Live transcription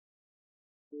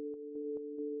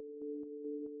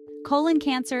Colon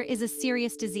cancer is a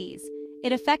serious disease.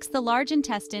 It affects the large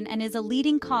intestine and is a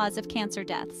leading cause of cancer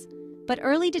deaths. But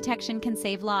early detection can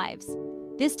save lives.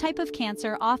 This type of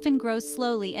cancer often grows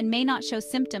slowly and may not show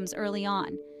symptoms early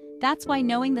on. That's why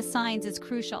knowing the signs is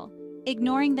crucial.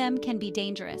 Ignoring them can be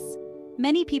dangerous.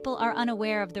 Many people are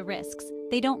unaware of the risks.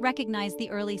 They don't recognize the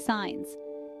early signs.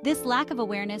 This lack of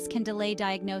awareness can delay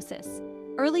diagnosis.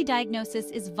 Early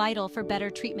diagnosis is vital for better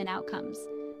treatment outcomes.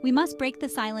 We must break the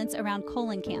silence around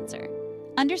colon cancer.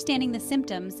 Understanding the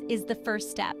symptoms is the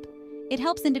first step. It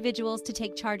helps individuals to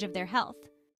take charge of their health.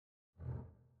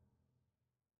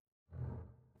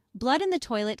 Blood in the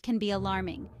toilet can be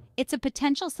alarming. It's a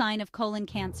potential sign of colon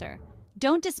cancer.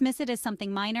 Don't dismiss it as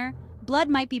something minor. Blood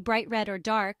might be bright red or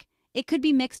dark. It could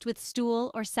be mixed with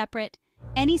stool or separate.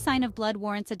 Any sign of blood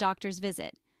warrants a doctor's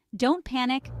visit. Don't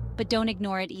panic, but don't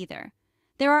ignore it either.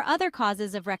 There are other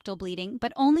causes of rectal bleeding,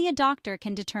 but only a doctor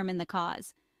can determine the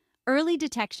cause. Early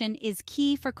detection is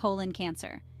key for colon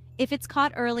cancer. If it's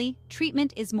caught early,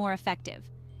 treatment is more effective.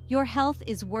 Your health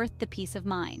is worth the peace of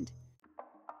mind.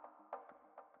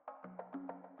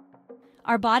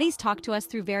 Our bodies talk to us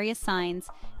through various signs.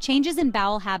 Changes in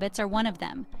bowel habits are one of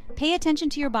them. Pay attention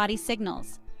to your body's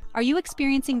signals. Are you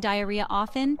experiencing diarrhea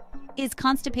often? Is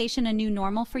constipation a new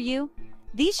normal for you?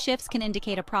 These shifts can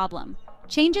indicate a problem.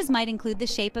 Changes might include the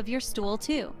shape of your stool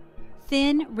too.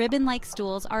 Thin, ribbon-like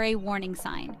stools are a warning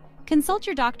sign. Consult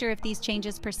your doctor if these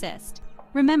changes persist.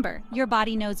 Remember, your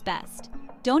body knows best.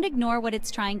 Don't ignore what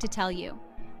it's trying to tell you.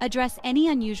 Address any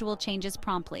unusual changes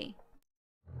promptly.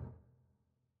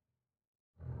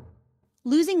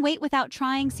 Losing weight without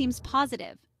trying seems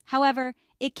positive. However,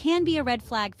 it can be a red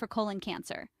flag for colon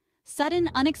cancer.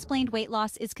 Sudden, unexplained weight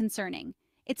loss is concerning.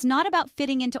 It's not about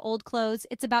fitting into old clothes,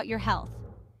 it's about your health.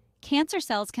 Cancer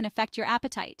cells can affect your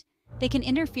appetite. They can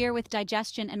interfere with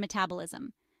digestion and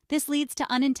metabolism. This leads to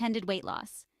unintended weight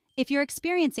loss. If you're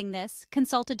experiencing this,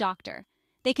 consult a doctor.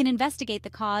 They can investigate the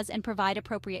cause and provide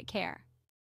appropriate care.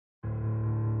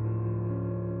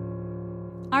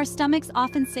 Our stomachs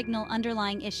often signal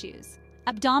underlying issues.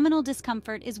 Abdominal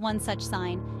discomfort is one such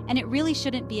sign, and it really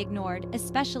shouldn't be ignored,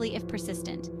 especially if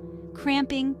persistent.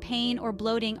 Cramping, pain, or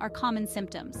bloating are common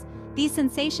symptoms. These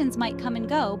sensations might come and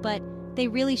go, but they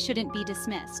really shouldn't be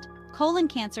dismissed. Colon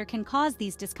cancer can cause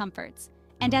these discomforts,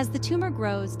 and as the tumor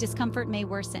grows, discomfort may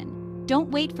worsen.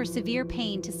 Don't wait for severe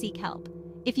pain to seek help.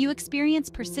 If you experience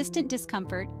persistent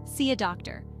discomfort, see a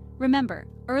doctor. Remember,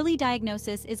 early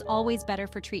diagnosis is always better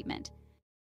for treatment.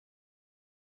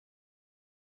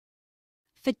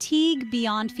 Fatigue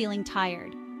beyond feeling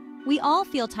tired. We all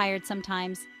feel tired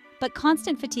sometimes, but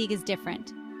constant fatigue is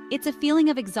different. It's a feeling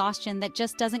of exhaustion that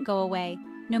just doesn't go away,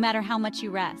 no matter how much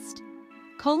you rest.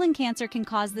 Colon cancer can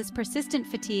cause this persistent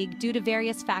fatigue due to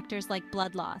various factors like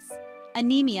blood loss.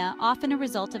 Anemia, often a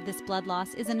result of this blood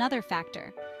loss, is another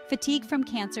factor. Fatigue from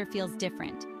cancer feels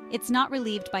different. It's not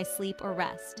relieved by sleep or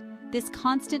rest. This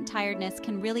constant tiredness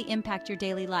can really impact your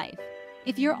daily life.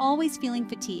 If you're always feeling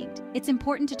fatigued, it's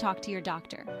important to talk to your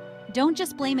doctor. Don't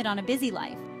just blame it on a busy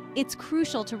life. It's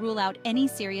crucial to rule out any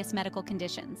serious medical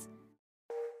conditions.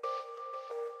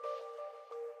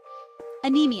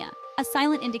 Anemia, a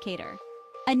silent indicator.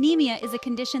 Anemia is a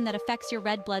condition that affects your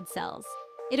red blood cells.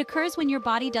 It occurs when your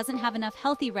body doesn't have enough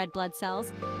healthy red blood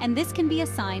cells, and this can be a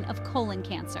sign of colon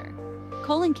cancer.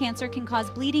 Colon cancer can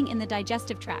cause bleeding in the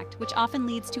digestive tract, which often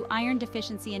leads to iron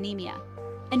deficiency anemia.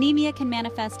 Anemia can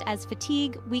manifest as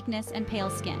fatigue, weakness, and pale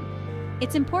skin.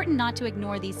 It's important not to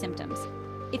ignore these symptoms.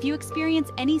 If you experience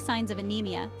any signs of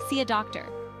anemia, see a doctor.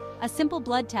 A simple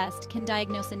blood test can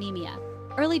diagnose anemia.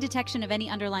 Early detection of any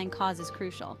underlying cause is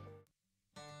crucial.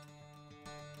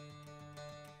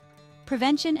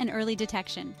 Prevention and early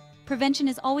detection. Prevention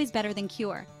is always better than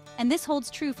cure, and this holds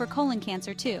true for colon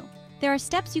cancer too. There are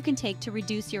steps you can take to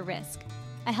reduce your risk.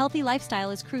 A healthy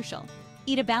lifestyle is crucial.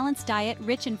 Eat a balanced diet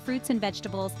rich in fruits and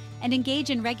vegetables, and engage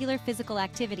in regular physical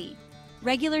activity.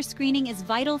 Regular screening is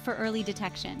vital for early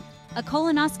detection. A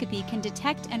colonoscopy can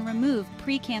detect and remove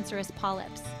precancerous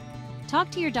polyps. Talk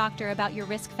to your doctor about your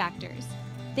risk factors.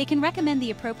 They can recommend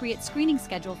the appropriate screening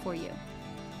schedule for you.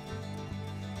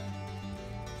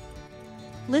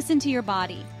 Listen to your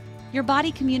body. Your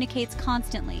body communicates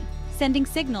constantly, sending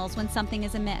signals when something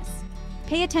is amiss.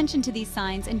 Pay attention to these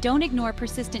signs and don't ignore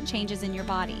persistent changes in your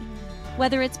body.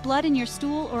 Whether it's blood in your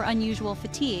stool or unusual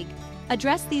fatigue,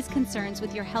 address these concerns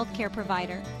with your healthcare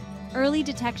provider. Early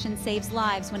detection saves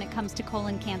lives when it comes to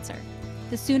colon cancer.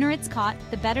 The sooner it's caught,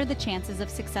 the better the chances of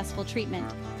successful treatment.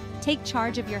 Take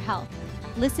charge of your health.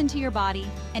 Listen to your body,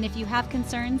 and if you have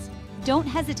concerns, don't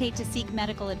hesitate to seek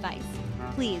medical advice.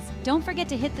 Please, don't forget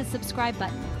to hit the subscribe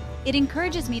button. It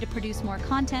encourages me to produce more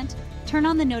content. Turn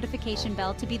on the notification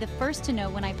bell to be the first to know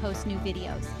when I post new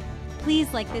videos.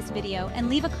 Please like this video and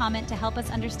leave a comment to help us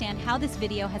understand how this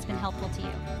video has been helpful to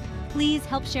you. Please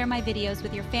help share my videos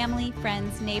with your family,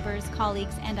 friends, neighbors,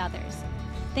 colleagues, and others.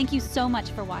 Thank you so much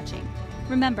for watching.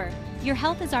 Remember, your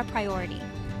health is our priority.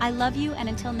 I love you, and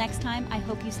until next time, I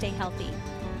hope you stay healthy.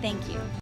 Thank you.